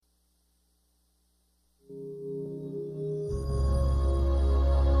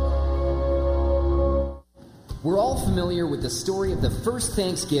We're all familiar with the story of the first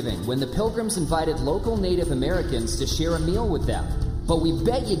Thanksgiving when the Pilgrims invited local Native Americans to share a meal with them. But we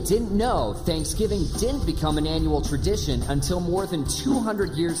bet you didn't know Thanksgiving didn't become an annual tradition until more than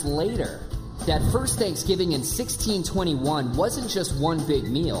 200 years later. That first Thanksgiving in 1621 wasn't just one big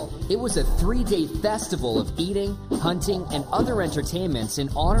meal. It was a 3-day festival of eating, hunting, and other entertainments in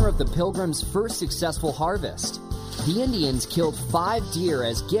honor of the Pilgrims' first successful harvest. The Indians killed 5 deer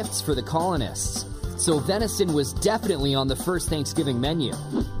as gifts for the colonists, so venison was definitely on the first Thanksgiving menu.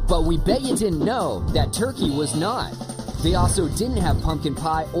 But we bet you didn't know that turkey was not. They also didn't have pumpkin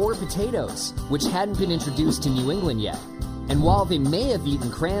pie or potatoes, which hadn't been introduced to New England yet. And while they may have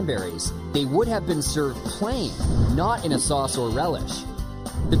eaten cranberries, they would have been served plain, not in a sauce or relish.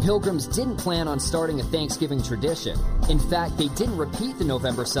 The Pilgrims didn't plan on starting a Thanksgiving tradition. In fact, they didn't repeat the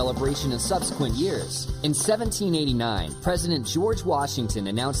November celebration in subsequent years. In 1789, President George Washington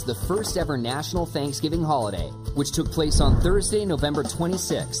announced the first ever national Thanksgiving holiday, which took place on Thursday, November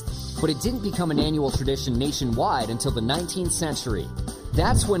 26th. But it didn't become an annual tradition nationwide until the 19th century.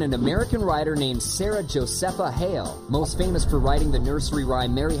 That's when an American writer named Sarah Josepha Hale, most famous for writing the nursery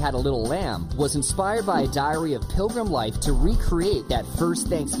rhyme Mary Had a Little Lamb, was inspired by a diary of Pilgrim life to recreate that first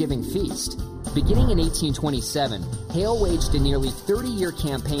Thanksgiving feast. Beginning in 1827, Hale waged a nearly 30-year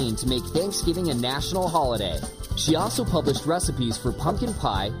campaign to make Thanksgiving a national holiday. She also published recipes for pumpkin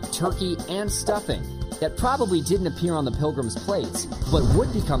pie, turkey, and stuffing that probably didn't appear on the Pilgrims' plates, but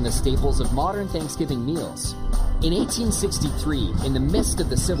would become the staples of modern Thanksgiving meals. In 1863, in the midst of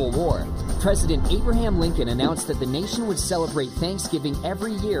the Civil War, President Abraham Lincoln announced that the nation would celebrate Thanksgiving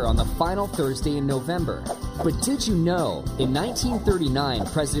every year on the final Thursday in November. But did you know, in 1939,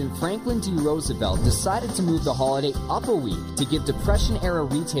 President Franklin D. Roosevelt decided to move the holiday up a week to give Depression-era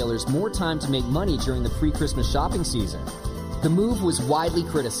retailers more time to make money during the pre-Christmas shopping season. The move was widely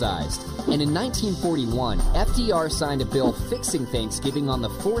criticized, and in 1941, FDR signed a bill fixing Thanksgiving on the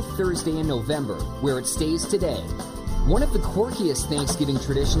fourth Thursday in November, where it stays today. One of the quirkiest Thanksgiving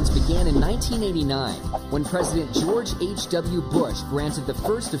traditions began in 1989, when President George H.W. Bush granted the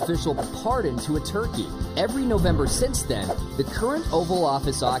first official pardon to a turkey. Every November since then, the current Oval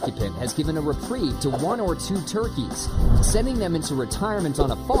Office occupant has given a reprieve to 1 or 2 turkeys, sending them into retirement on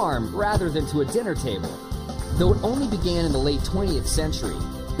a farm rather than to a dinner table. Though it only began in the late 20th century,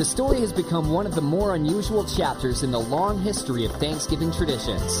 the story has become one of the more unusual chapters in the long history of Thanksgiving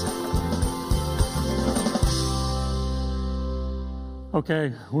traditions.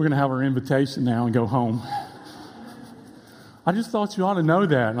 Okay, we're going to have our invitation now and go home. I just thought you ought to know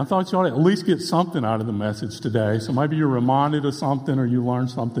that, and I thought you ought to at least get something out of the message today. So maybe you're reminded of something or you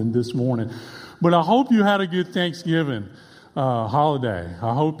learned something this morning. But I hope you had a good Thanksgiving holiday.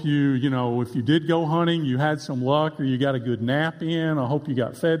 I hope if you did go hunting, you had some luck or you got a good nap in. I hope you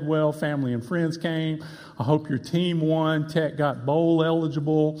got fed well, family and friends came. I hope your team won. Tech got bowl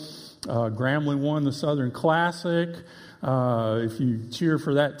eligible. Grambling won the Southern Classic. If you cheer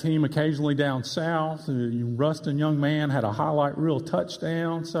for that team occasionally down south, Rustin young man had a highlight reel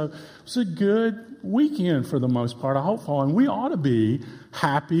touchdown. So it was a good weekend for the most part, I hope. And we ought to be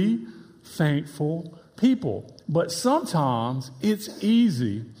happy, thankful people. But sometimes it's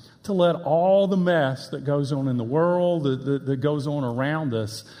easy to let all the mess that goes on in the world, that goes on around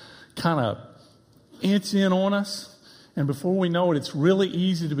us, kind of inch in on us. And before we know it, it's really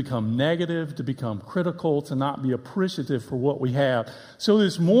easy to become negative, to become critical, to not be appreciative for what we have. So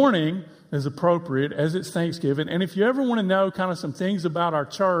this morning is appropriate as it's Thanksgiving. And if you ever want to know kind of some things about our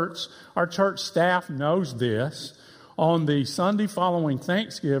church staff knows this. On the Sunday following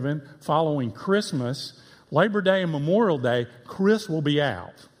Thanksgiving, following Christmas, Labor Day and Memorial Day, Chris will be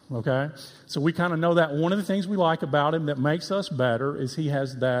out, okay? So we kind of know that. One of the things we like about him that makes us better is he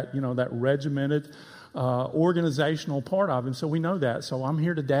has that, that regimented organizational part of him. So we know that. So I'm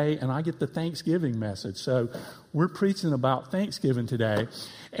here today and I get the Thanksgiving message. So we're preaching about Thanksgiving today.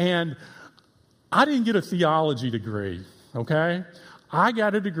 And I didn't get a theology degree, okay? I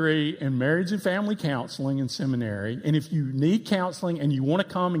got a degree in marriage and family counseling in seminary. And if you need counseling and you want to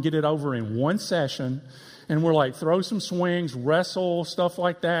come and get it over in one session, and we're like, throw some swings, wrestle, stuff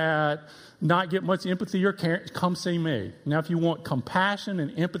like that, not get much empathy or care, come see me. Now, if you want compassion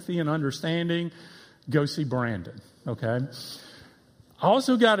and empathy and understanding, go see Brandon, okay? I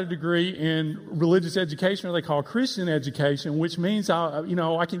also got a degree in religious education, or they call Christian education, which means,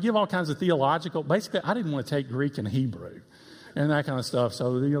 I can give all kinds of theological, basically, I didn't want to take Greek and Hebrew and that kind of stuff.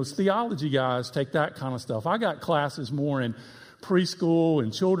 So, theology guys take that kind of stuff. I got classes more in preschool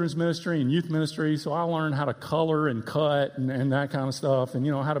and children's ministry and youth ministry, so I learned how to color and cut and that kind of stuff, and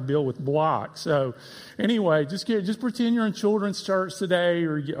how to build with blocks. So anyway, just pretend you're in children's church today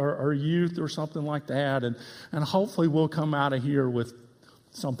or youth or something like that, and hopefully we'll come out of here with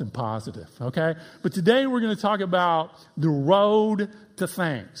something positive, okay? But today we're going to talk about the road to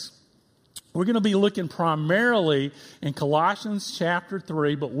thanks. We're going to be looking primarily in Colossians chapter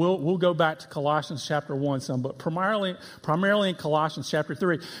 3, but we'll go back to Colossians chapter 1 some, but primarily in Colossians chapter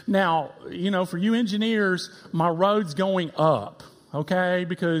 3. Now, for you engineers, my road's going up, okay?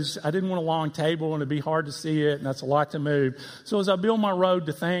 Because I didn't want a long table and it'd be hard to see it, and that's a lot to move. So as I build my road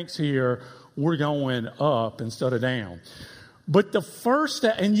to thanks here, we're going up instead of down. But the first,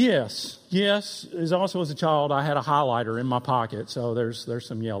 and yes, as also as a child, I had a highlighter in my pocket, so there's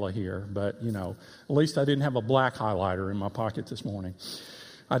some yellow here. But, at least I didn't have a black highlighter in my pocket this morning.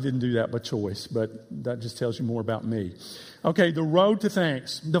 I didn't do that by choice, but that just tells you more about me. Okay, the road to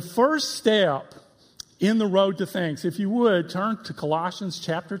thanks. The first step in the road to thanks, if you would, turn to Colossians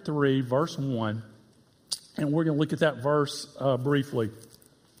chapter 3, verse 1, and we're going to look at that verse briefly.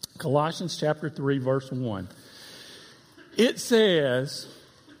 Colossians chapter 3, verse 1. It says,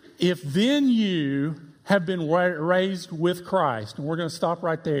 if then you have been raised with Christ, and we're going to stop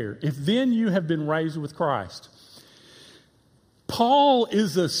right there. If then you have been raised with Christ. Paul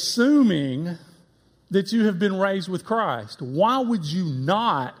is assuming that you have been raised with Christ. Why would you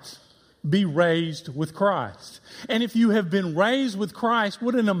not be raised with Christ? And if you have been raised with Christ,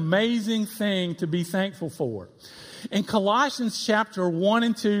 what an amazing thing to be thankful for. In Colossians chapter 1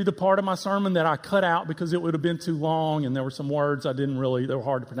 and 2, the part of my sermon that I cut out because it would have been too long and there were some words they were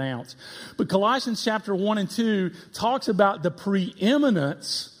hard to pronounce. But Colossians chapter 1 and 2 talks about the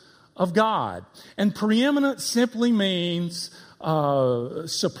preeminence of God. And preeminence simply means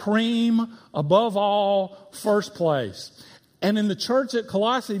supreme, above all, first place. And in the church at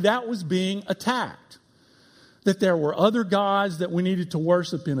Colossae, that was being attacked. That there were other gods that we needed to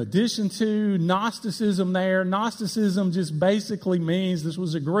worship in addition to. Gnosticism there. Gnosticism just basically means this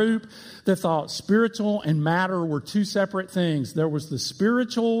was a group that thought spiritual and matter were two separate things. There was the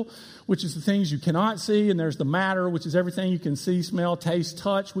spiritual, which is the things you cannot see, and there's the matter, which is everything you can see, smell, taste,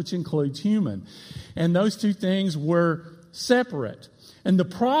 touch, which includes human. And those two things were separate. And the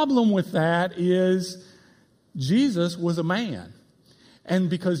problem with that is Jesus was a man.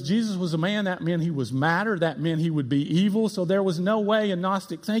 And because Jesus was a man, that meant he was matter. That meant he would be evil. So there was no way in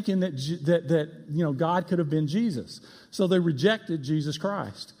Gnostic thinking that God could have been Jesus. So they rejected Jesus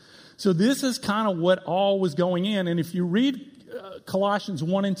Christ. So this is kind of what all was going in. And if you read Colossians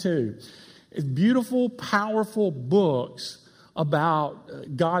 1 and 2, it's beautiful, powerful books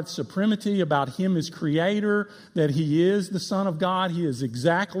about God's supremacy, about him as creator, that he is the Son of God. He is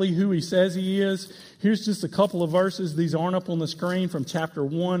exactly who he says he is. Here's just a couple of verses. These aren't up on the screen from chapter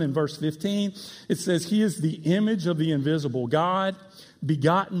 1 and verse 15. It says, he is the image of the invisible God,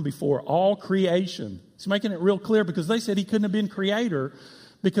 begotten before all creation. It's making it real clear because they said he couldn't have been creator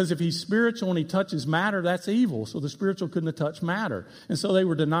because if he's spiritual and he touches matter, that's evil. So the spiritual couldn't have touched matter. And so they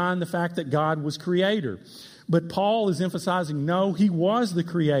were denying the fact that God was creator. But Paul is emphasizing, no, he was the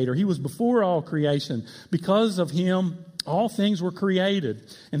creator. He was before all creation. Because of him, all things were created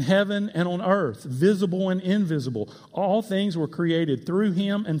in heaven and on earth, visible and invisible. All things were created through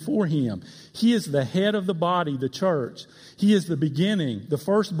him and for him. He is the head of the body, the church. He is the beginning, the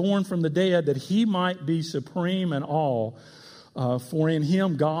firstborn from the dead, that he might be supreme in all. For in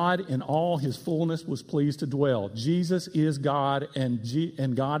him God in all his fullness was pleased to dwell. Jesus is God,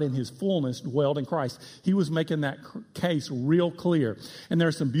 and God in his fullness dwelled in Christ. He was making that case real clear. And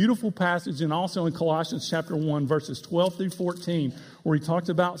there's some beautiful passages, and also in Colossians chapter 1, verses 12 through 14, where he talks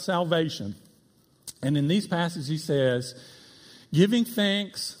about salvation. And in these passages he says, giving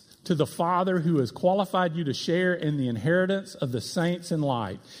thanks to the Father who has qualified you to share in the inheritance of the saints in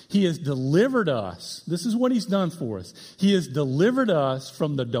light. He has delivered us. This is what he's done for us. He has delivered us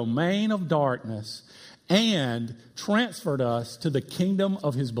from the domain of darkness and transferred us to the kingdom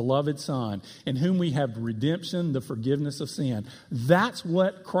of his beloved Son, in whom we have redemption, the forgiveness of sin. That's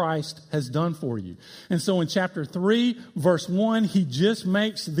what Christ has done for you. And so in chapter 3, verse 1, he just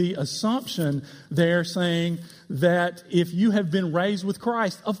makes the assumption there saying that if you have been raised with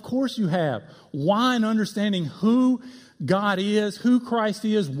Christ, of course you have. Why? In understanding who God is, who Christ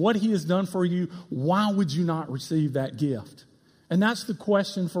is, what he has done for you, why would you not receive that gift? And that's the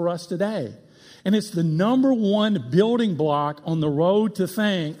question for us today. And it's the number one building block on the road to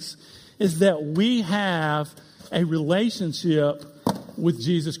thanks, is that we have a relationship with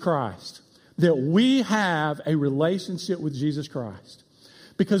Jesus Christ. That we have a relationship with Jesus Christ.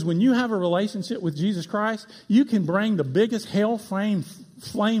 Because when you have a relationship with Jesus Christ, you can bring the biggest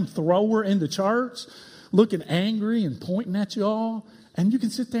flame thrower into church, looking angry and pointing at you all, and you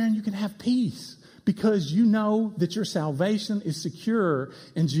can sit there and you can have peace because you know that your salvation is secure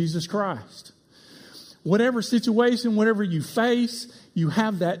in Jesus Christ. Whatever situation, whatever you face, you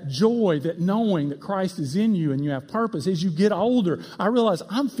have that joy, that knowing that Christ is in you and you have purpose. As you get older, I realize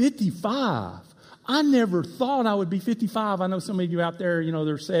I'm 55. I never thought I would be 55. I know some of you out there,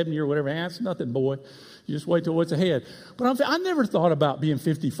 they're 70 or whatever. That's nothing, boy. You just wait till what's ahead. But I never thought about being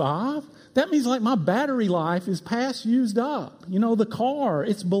 55. That means like my battery life is past used up. The car,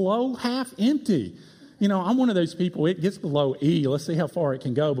 it's below half empty. I'm one of those people, it gets below E. Let's see how far it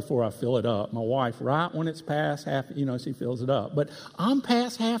can go before I fill it up. My wife, right when it's past half, she fills it up. But I'm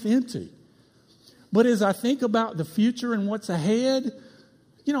past half empty. But as I think about the future and what's ahead,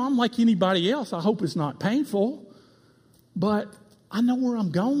 I'm like anybody else. I hope it's not painful. But I know where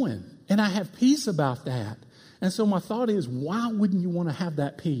I'm going. And I have peace about that. And so my thought is, why wouldn't you want to have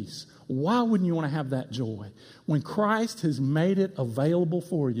that peace? Why wouldn't you want to have that joy? When Christ has made it available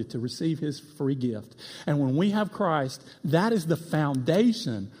for you to receive his free gift. And when we have Christ, that is the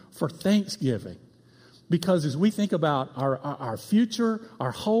foundation for thanksgiving. Because as we think about our future,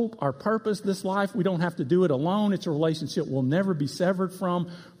 our hope, our purpose, this life, we don't have to do it alone. It's a relationship we'll never be severed from.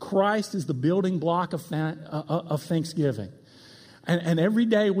 Christ is the building block of thanksgiving. And every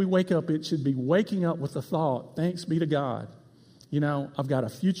day we wake up, it should be waking up with the thought, thanks be to God. I've got a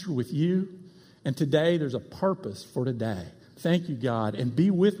future with you, and today there's a purpose for today. Thank you, God, and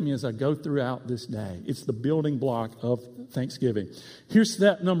be with me as I go throughout this day. It's the building block of thanksgiving. Here's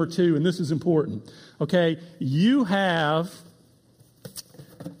step number 2, and this is important. Okay, you have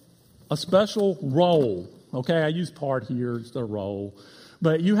a special role. Okay, I use part here, it's a role.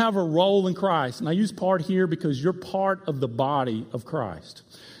 But you have a role in Christ, and I use part here because you're part of the body of Christ.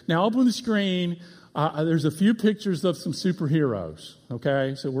 Now, up on the screen, there's a few pictures of some superheroes,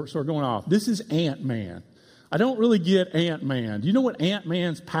 okay? So we're going off. This is Ant-Man. I don't really get Ant-Man. Do you know what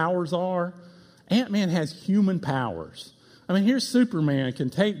Ant-Man's powers are? Ant-Man has human powers. I mean, here's Superman, can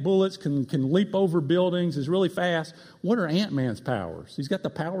take bullets, can leap over buildings, is really fast. What are Ant-Man's powers? He's got the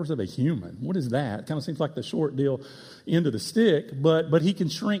powers of a human. What is that? It kind of seems like the short deal end of the stick, but he can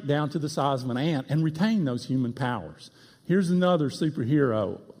shrink down to the size of an ant and retain those human powers. Here's another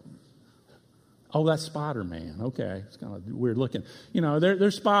superhero. Oh, that's Spider-Man. Okay, it's kind of weird looking.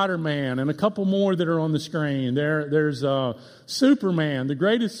 There's Spider-Man and a couple more that are on the screen. There's Superman, the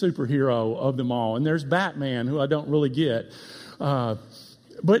greatest superhero of them all. And there's Batman, who I don't really get.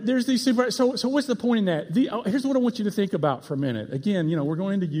 But there's these super. So what's the point in that? Here's what I want you to think about for a minute. Again, we're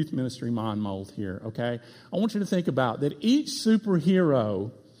going into youth ministry mind mold here, okay? I want you to think about that each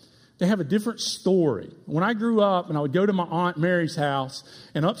superhero, they have a different story. When I grew up and I would go to my Aunt Mary's house,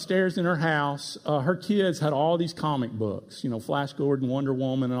 and upstairs in her house, her kids had all these comic books, Flash Gordon, Wonder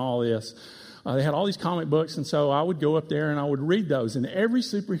Woman, and all this. They had all these comic books, and so I would go up there and I would read those. And every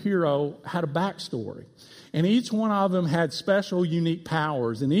superhero had a backstory. And each one of them had special, unique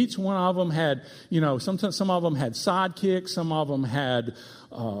powers. And each one of them had, sometimes some of them had sidekicks. Some of them had,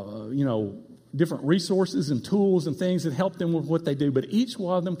 different resources and tools and things that helped them with what they do. But each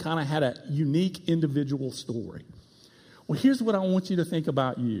one of them kind of had a unique individual story. Well, here's what I want you to think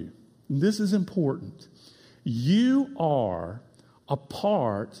about you. This is important. You are a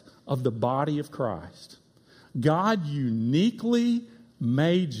part of the body of Christ. God uniquely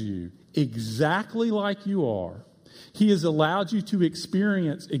made you exactly like you are. He has allowed you to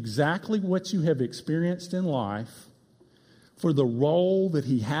experience exactly what you have experienced in life for the role that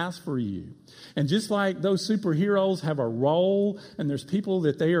he has for you. And just like those superheroes have a role, and there's people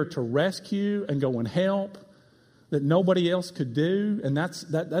that they are to rescue and go and help that nobody else could do, and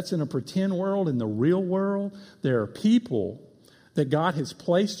that's in a pretend world. In the real world, there are people that God has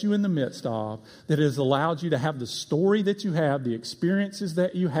placed you in the midst of, that has allowed you to have the story that you have, the experiences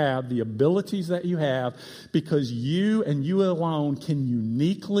that you have, the abilities that you have, because you and you alone can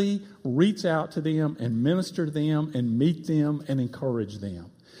uniquely reach out to them and minister to them and meet them and encourage them.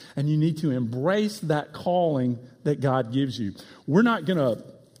 And you need to embrace that calling that God gives you. We're not going to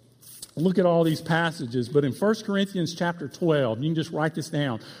look at all these passages, but in 1 Corinthians chapter 12, you can just write this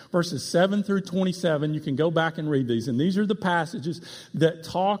down, verses 7 through 27, you can go back and read these. And these are the passages that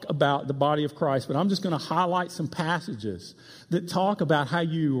talk about the body of Christ. But I'm just going to highlight some passages that talk about how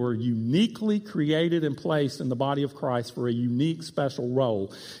you are uniquely created and placed in the body of Christ for a unique, special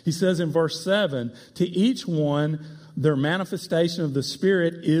role. He says in verse 7, to each one, their manifestation of the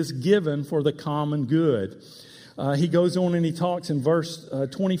Spirit is given for the common good. He goes on and he talks in verse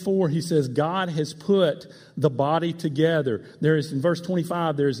 24. He says, God has put the body together. There is, in verse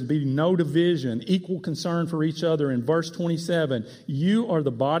 25, there is to be no division, equal concern for each other. In verse 27, you are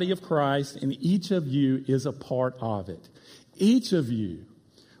the body of Christ, and each of you is a part of it. Each of you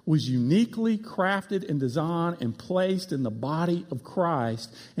was uniquely crafted and designed and placed in the body of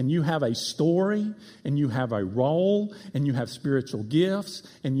Christ. And you have a story, and you have a role, and you have spiritual gifts,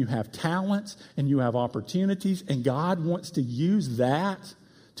 and you have talents, and you have opportunities. And God wants to use that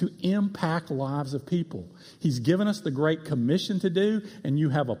to impact lives of people. He's given us the Great Commission to do, and you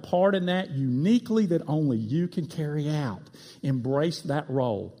have a part in that uniquely that only you can carry out. Embrace that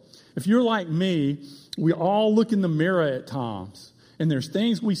role. If you're like me, we all look in the mirror at times. And there's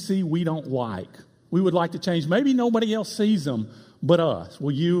things we see we don't like. We would like to change. Maybe nobody else sees them but us.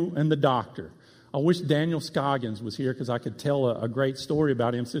 Well, you and the doctor. I wish Daniel Scoggins was here because I could tell a great story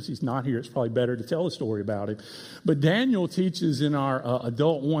about him. Since he's not here, it's probably better to tell a story about him. But Daniel teaches in our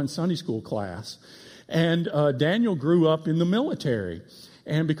Adult 1 Sunday school class. And Daniel grew up in the military.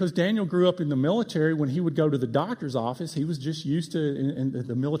 And because Daniel grew up in the military, when he would go to the doctor's office, he was just used to, in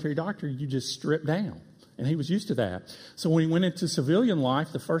the military doctor, you just strip down. And he was used to that. So when he went into civilian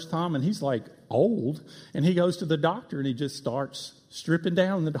life the first time, and he's like old, and he goes to the doctor and he just starts stripping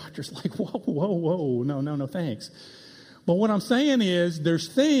down. And the doctor's like, whoa, no, thanks. But what I'm saying is there's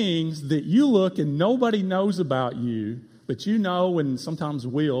things that you look and nobody knows about you, but you know, and sometimes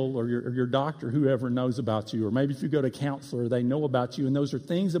Will or your doctor, whoever knows about you, or maybe if you go to a counselor, they know about you, and those are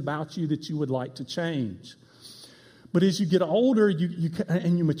things about you that you would like to change. But as you get older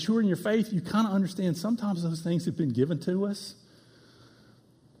and you mature in your faith, you kind of understand sometimes those things have been given to us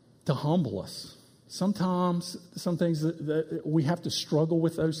to humble us. Sometimes some things that we have to struggle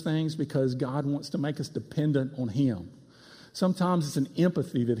with those things because God wants to make us dependent on Him. Sometimes it's an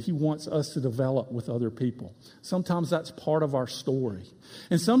empathy that He wants us to develop with other people. Sometimes that's part of our story.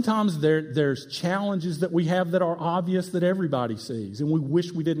 And sometimes there's challenges that we have that are obvious that everybody sees. And we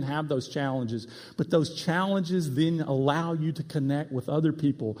wish we didn't have those challenges. But those challenges then allow you to connect with other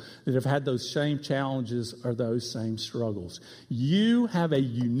people that have had those same challenges or those same struggles. You have a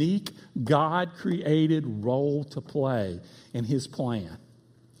unique God-created role to play in His plan.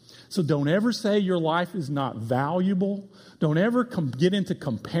 So don't ever say your life is not valuable. Don't ever get into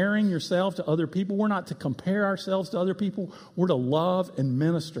comparing yourself to other people. We're not to compare ourselves to other people. We're to love and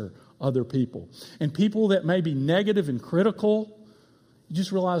minister other people. And people that may be negative and critical, you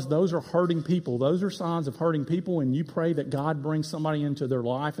just realize those are hurting people. Those are signs of hurting people, and you pray that God brings somebody into their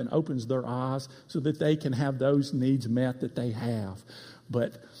life and opens their eyes so that they can have those needs met that they have.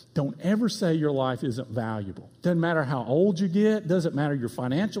 But don't ever say your life isn't valuable. Doesn't matter how old you get. Doesn't matter your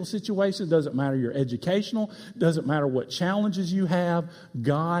financial situation. Doesn't matter your educational. Doesn't matter what challenges you have.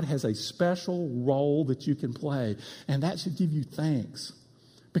 God has a special role that you can play. And that should give you thanks.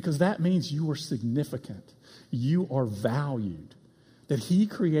 Because that means you are significant. You are valued. That He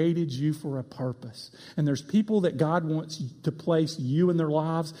created you for a purpose. And there's people that God wants to place you in their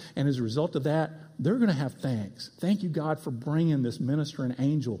lives. And as a result of that, they're going to have thanks. Thank you, God, for bringing this ministering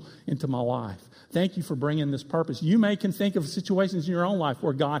angel into my life. Thank you for bringing this purpose. You can think of situations in your own life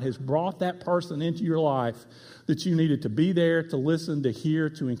where God has brought that person into your life that you needed to be there, to listen, to hear,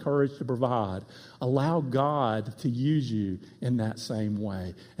 to encourage, to provide. Allow God to use you in that same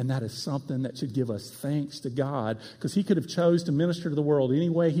way. And that is something that should give us thanks to God, because He could have chose to minister to the world any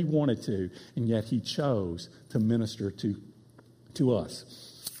way He wanted to, and yet He chose to minister to us.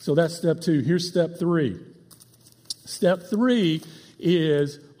 So that's step 2. Here's step 3. Step 3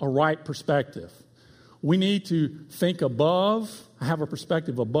 is a right perspective. We need to think above, have a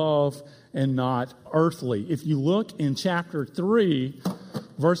perspective above and not earthly. If you look in chapter 3,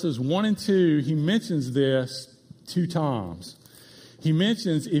 verses 1 and 2, he mentions this 2 times. He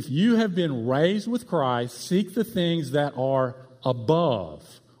mentions, if you have been raised with Christ, seek the things that are above,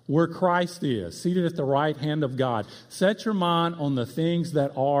 where Christ is, seated at the right hand of God. Set your mind on the things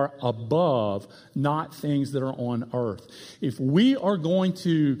that are above, not things that are on earth. If we are going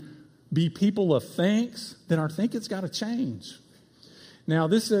to be people of thanks, then our thinking's got to change. Now,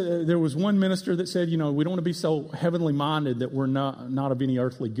 there was one minister that said, we don't want to be so heavenly minded that we're not of any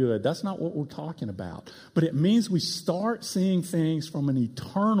earthly good. That's not what we're talking about. But it means we start seeing things from an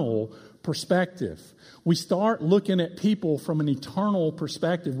eternal perspective. We start looking at people from an eternal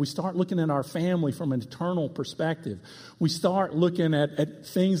perspective. We start looking at our family from an eternal perspective. We start looking at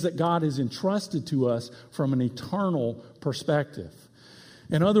things that God has entrusted to us from an eternal perspective.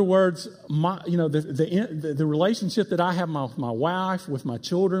 In other words, the relationship that I have with my wife, with my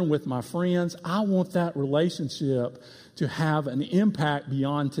children, with my friends, I want that relationship to have an impact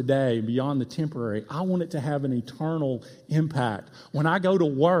beyond today, beyond the temporary. I want it to have an eternal impact. When I go to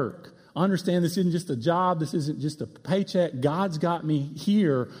work, I understand this isn't just a job, this isn't just a paycheck. God's got me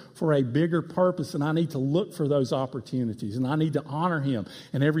here for a bigger purpose, and I need to look for those opportunities, and I need to honor Him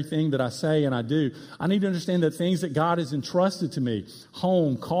in everything that I say and I do. I need to understand that things that God has entrusted to me,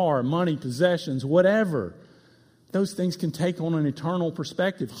 home, car, money, possessions, whatever, those things can take on an eternal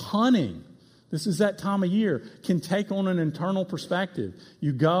perspective. Hunting, this is that time of year, can take on an internal perspective.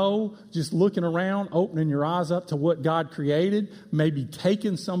 You go just looking around, opening your eyes up to what God created, maybe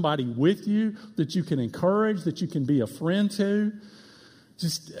taking somebody with you that you can encourage, that you can be a friend to.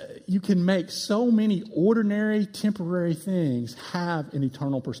 Just, you can make so many ordinary, temporary things have an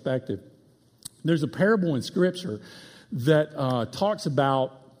eternal perspective. There's a parable in Scripture that talks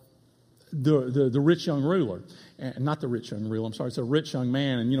about the rich young ruler. Not the rich young ruler, I'm sorry. It's a rich young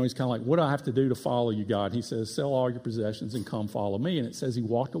man, and he's kind of like, what do I have to do to follow you, God? He says, sell all your possessions and come follow me. And it says he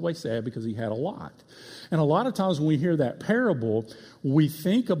walked away sad because he had a lot. And a lot of times when we hear that parable, we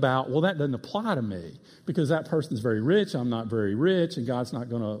think about, well, that doesn't apply to me because that person's very rich, I'm not very rich, and God's not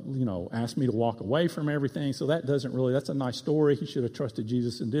going to, ask me to walk away from everything. So that's a nice story. He should have trusted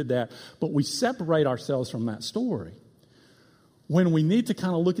Jesus and did that. But we separate ourselves from that story when we need to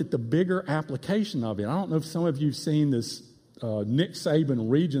kind of look at the bigger application of it. I don't know if some of you have seen this Nick Saban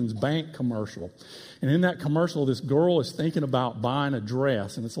Regions Bank commercial. And in that commercial, this girl is thinking about buying a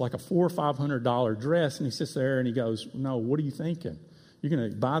dress, and it's like a $400 or $500 dress, and he sits there and he goes, no, what are you thinking? You're going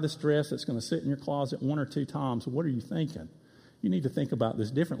to buy this dress that's going to sit in your closet 1 or 2 times. What are you thinking? You need to think about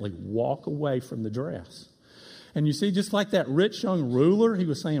this differently. Walk away from the dress. And you see, just like that rich young ruler, he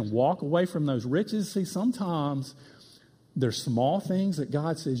was saying, walk away from those riches. See, sometimes there's small things that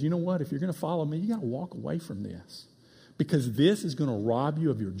God says, you know what, if you're going to follow me, you got to walk away from this. Because this is going to rob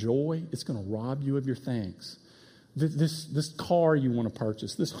you of your joy. It's going to rob you of your thanks. This car you want to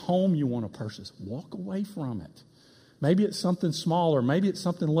purchase, this home you want to purchase, walk away from it. Maybe it's something smaller. Maybe it's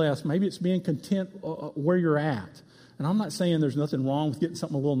something less. Maybe it's being content where you're at. And I'm not saying there's nothing wrong with getting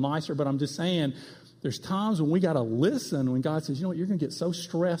something a little nicer, but I'm just saying there's times when we got to listen when God says, you know what, you're going to get so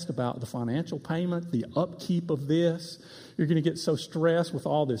stressed about the financial payment, the upkeep of this. You're going to get so stressed with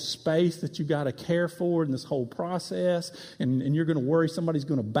all this space that you got to care for in this whole process. And you're going to worry somebody's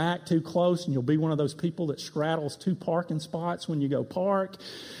going to back too close, and you'll be one of those people that straddles 2 parking spots when you go park.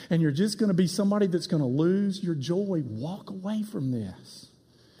 And you're just going to be somebody that's going to lose your joy. Walk away from this.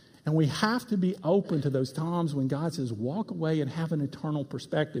 And we have to be open to those times when God says, walk away and have an eternal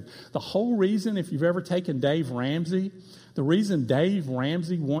perspective. The whole reason, if you've ever taken Dave Ramsey, the reason Dave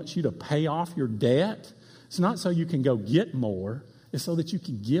Ramsey wants you to pay off your debt, it's not so you can go get more. It's so that you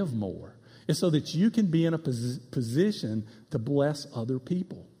can give more. It's so that you can be in a position to bless other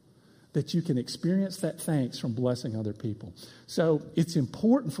people, that you can experience that thanks from blessing other people. So it's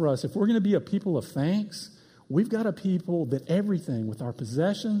important for us, if we're going to be a people of thanks, we've got a people that everything, with our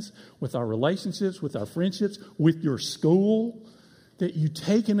possessions, with our relationships, with our friendships, with your school, that you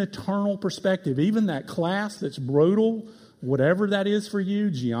take an eternal perspective. Even that class that's brutal, whatever that is for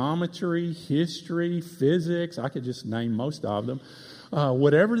you, geometry, history, physics, I could just name most of them.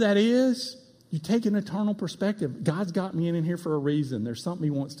 Whatever that is, you take an eternal perspective. God's got me in here for a reason. There's something He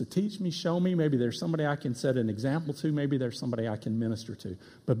wants to teach me, show me. Maybe there's somebody I can set an example to. Maybe there's somebody I can minister to.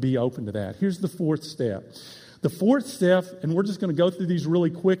 But be open to that. Here's the 4th step. The 4th step, and we're just going to go through these really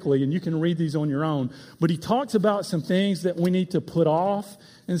quickly, and you can read these on your own. But he talks about some things that we need to put off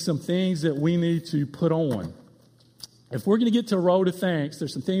and some things that we need to put on. If we're going to get to a road of thanks,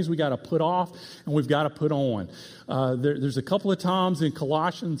 there's some things we got to put off and we've got to put on. There's a couple of times in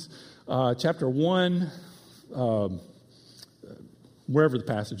Colossians chapter 1, wherever the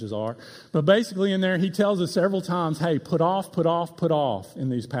passages are. But basically in there, he tells us several times, hey, put off, put off, put off in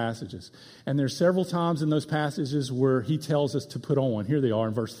these passages. And there's several times in those passages where he tells us to put on. Here they are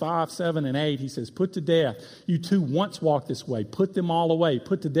in verse 5, 7, and 8. He says, put to death. You too once walked this way. Put them all away.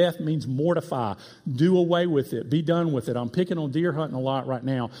 Put to death means mortify. Do away with it. Be done with it. I'm picking on deer hunting a lot right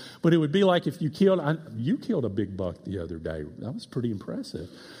now. But it would be like if you killed a big buck the other day. That was pretty impressive.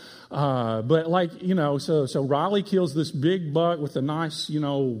 But so Riley kills this big buck with a nice,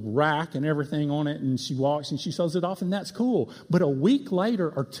 rack and everything on it, and she walks and she shows it off, and that's cool. But a week later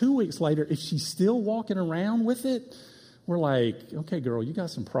or 2 weeks later, if she's still walking around with it, we're like, okay, girl, you got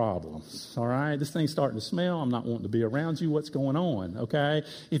some problems, all right? This thing's starting to smell. I'm not wanting to be around you. What's going on, okay?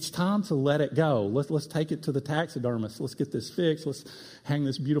 It's time to let it go. Let's take it to the taxidermist. Let's get this fixed. Let's hang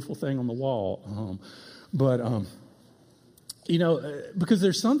this beautiful thing on the wall. Because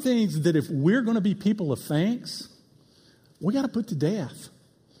there's some things that if we're going to be people of thanks, we got to put to death.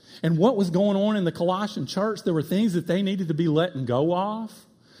 And what was going on in the Colossian church, there were things that they needed to be letting go of.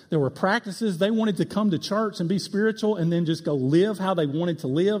 There were practices. They wanted to come to church and be spiritual and then just go live how they wanted to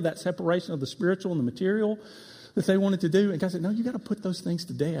live, that separation of the spiritual and the material that they wanted to do. And God said, no, you got to put those things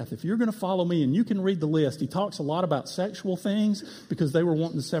to death. If you're going to follow me, and you can read the list, he talks a lot about sexual things because they were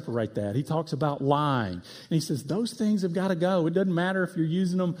wanting to separate that. He talks about lying. And he says, those things have got to go. It doesn't matter if you're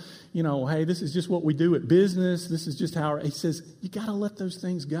using them, hey, this is just what we do at business. This is just how, he says, you got to let those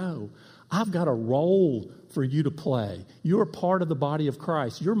things go. I've got a role for you to play. You're part of the body of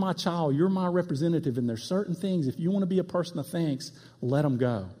Christ. You're my child. You're my representative. And there's certain things, if you want to be a person of thanks, let them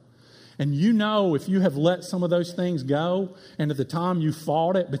go. And if you have let some of those things go, and at the time you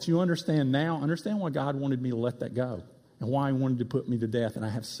fought it, but you understand why God wanted me to let that go and why he wanted to put me to death. And I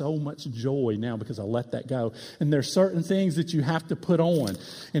have so much joy now because I let that go. And there's certain things that you have to put on.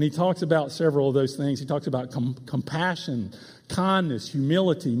 And he talks about several of those things. He talks about compassion, kindness,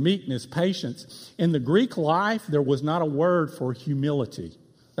 humility, meekness, patience. In the Greek life, there was not a word for humility.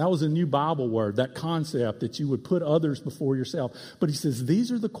 That was a new Bible word, that concept that you would put others before yourself. But he says,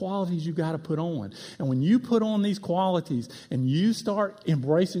 these are the qualities you got to put on. And when you put on these qualities and you start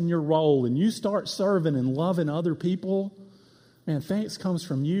embracing your role and you start serving and loving other people, man, thanks comes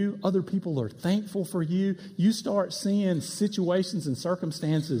from you. Other people are thankful for you. You start seeing situations and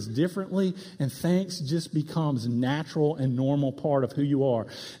circumstances differently, and thanks just becomes natural and normal part of who you are.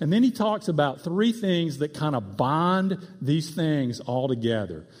 And then he talks about 3 things that kind of bond these things all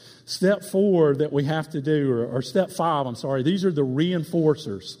together. Step 4 that we have to do, or step 5, I'm sorry, these are the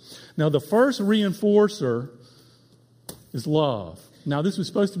reinforcers. Now, the first reinforcer is love. Now, this was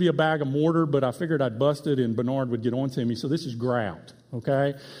supposed to be a bag of mortar, but I figured I'd bust it and Bernard would get on to me. So this is grout,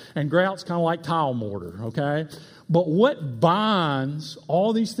 okay? And grout's kind of like tile mortar, okay? But what binds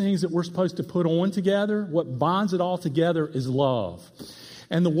all these things that we're supposed to put on together, what binds it all together is love.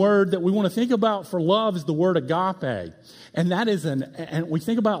 And the word that we want to think about for love is the word agape. And that is and we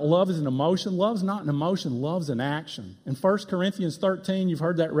think about love as an emotion. Love's not an emotion, love's an action. In 1 Corinthians 13, you've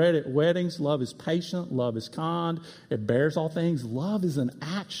heard that read at weddings. Love is patient, love is kind, it bears all things. Love is an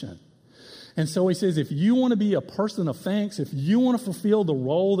action. And so he says, if you want to be a person of thanks, if you want to fulfill the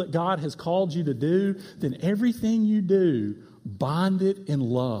role that God has called you to do, then everything you do, bind it in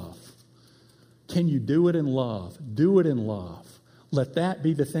love. Can you do it in love? Do it in love. Let that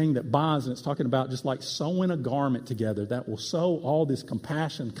be the thing that binds. And it's talking about just like sewing a garment together that will sew all this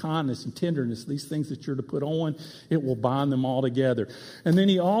compassion, kindness, and tenderness, these things that you're to put on, it will bind them all together. And then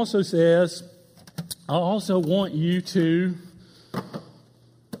he also says, I also want you to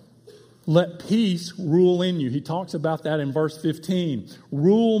let peace rule in you. He talks about that in verse 15.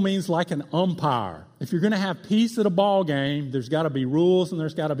 Rule means like an umpire. If you're going to have peace at a ball game, there's got to be rules and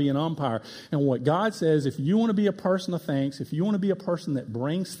there's got to be an umpire. And what God says, if you want to be a person of thanks, if you want to be a person that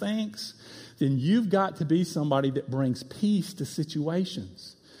brings thanks, then you've got to be somebody that brings peace to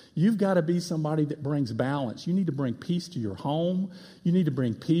situations. You've got to be somebody that brings balance. You need to bring peace to your home. You need to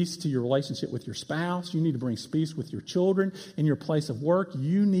bring peace to your relationship with your spouse. You need to bring peace with your children. In your place of work,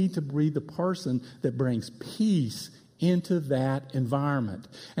 you need to be the person that brings peace into that environment.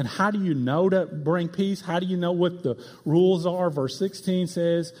 And how do you know to bring peace? How do you know what the rules are? Verse 16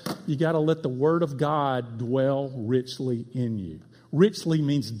 says, you got to let the word of God dwell richly in you. Richly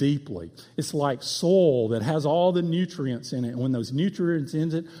means deeply. It's like soil that has all the nutrients in it. And when those nutrients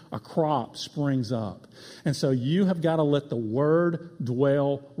in it, a crop springs up. And so you have got to let the word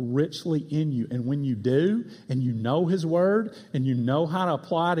dwell richly in you. And when you do, and you know his word, and you know how to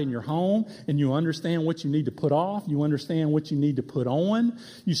apply it in your home, and you understand what you need to put off, you understand what you need to put on,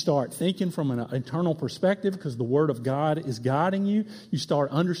 you start thinking from an internal perspective because the word of God is guiding you. You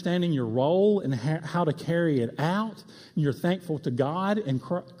start understanding your role and how to carry it out. And you're thankful to God and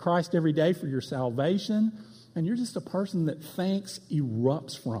Christ every day for your salvation. And you're just a person that thanks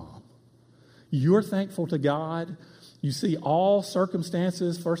erupts from. You're thankful to God. You see all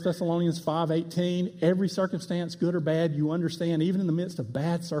circumstances, 1 Thessalonians 5:18, every circumstance, good or bad, you understand, even in the midst of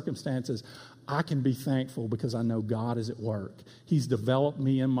bad circumstances, I can be thankful because I know God is at work. He's developed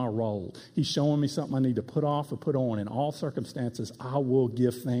me in my role. He's showing me something I need to put off or put on. In all circumstances, I will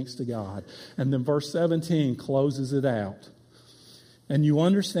give thanks to God. And then verse 17 closes it out. And you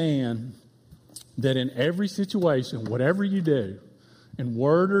understand that in every situation, whatever you do, in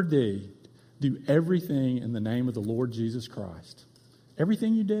word or deed, do everything in the name of the Lord Jesus Christ.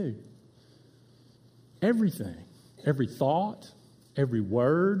 Everything you do. Everything. Every thought, every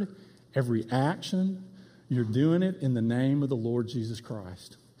word, every action, you're doing it in the name of the Lord Jesus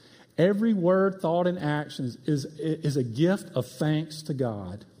Christ. Every word, thought, and action is a gift of thanks to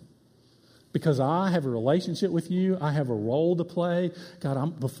God. Because I have a relationship with you, I have a role to play.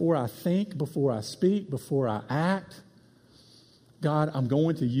 God, before I think, before I speak, before I act, God, I'm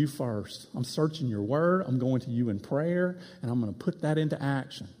going to you first. I'm searching your word, I'm going to you in prayer, and I'm going to put that into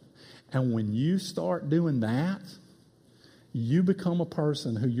action. And when you start doing that, you become a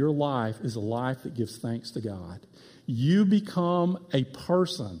person who your life is a life that gives thanks to God. You become a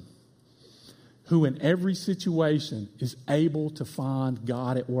person who in every situation is able to find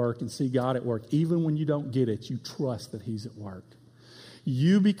God at work and see God at work. Even when you don't get it, you trust that he's at work.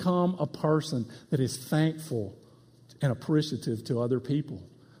 You become a person that is thankful and appreciative to other people.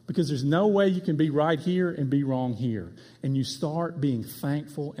 Because there's no way you can be right here and be wrong here. And you start being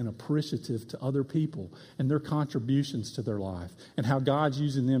thankful and appreciative to other people and their contributions to their life and how God's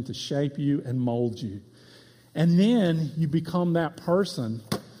using them to shape you and mold you. And then you become that person.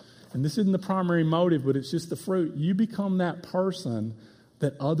 And this isn't the primary motive, but it's just the fruit. You become that person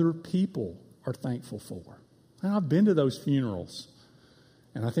that other people are thankful for. And I've been to those funerals,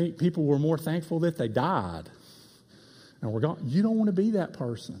 and I think people were more thankful that they died. And we're gone. You don't want to be that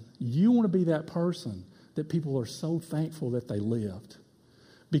person. You want to be that person that people are so thankful that they lived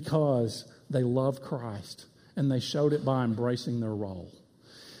because they love Christ, and they showed it by embracing their role.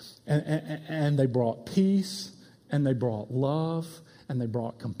 And they brought peace, and they brought love, and they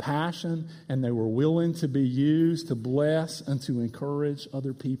brought compassion, and they were willing to be used to bless and to encourage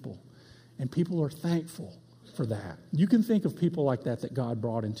other people. And people are thankful for that. You can think of people like that God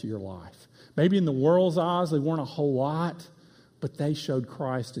brought into your life. Maybe in the world's eyes, they weren't a whole lot, but they showed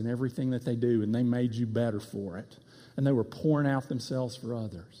Christ in everything that they do, and they made you better for it. And they were pouring out themselves for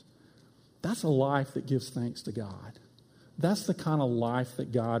others. That's a life that gives thanks to God. That's the kind of life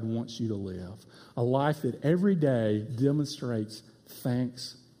that God wants you to live. A life that every day demonstrates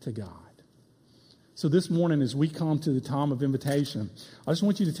thanks to God. So this morning, as we come to the time of invitation, I just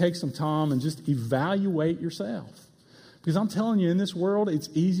want you to take some time and just evaluate yourself. Because I'm telling you, in this world, it's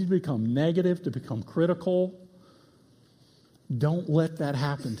easy to become negative, to become critical. Don't let that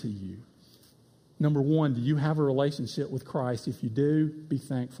happen to you. Number one, do you have a relationship with Christ? If you do, be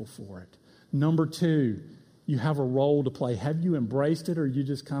thankful for it. Number two, you have a role to play. Have you embraced it, or are you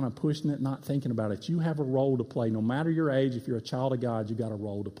just kind of pushing it, not thinking about it? You have a role to play. No matter your age, if you're a child of God, you've got a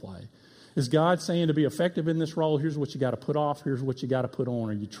role to play. Is God saying to be effective in this role, here's what you got to put off, here's what you got to put on?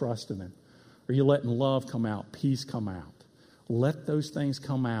 Are you trusting Him? Are you letting love come out, peace come out? Let those things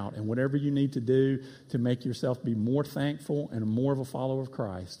come out, and whatever you need to do to make yourself be more thankful and more of a follower of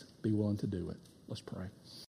Christ, be willing to do it. Let's pray.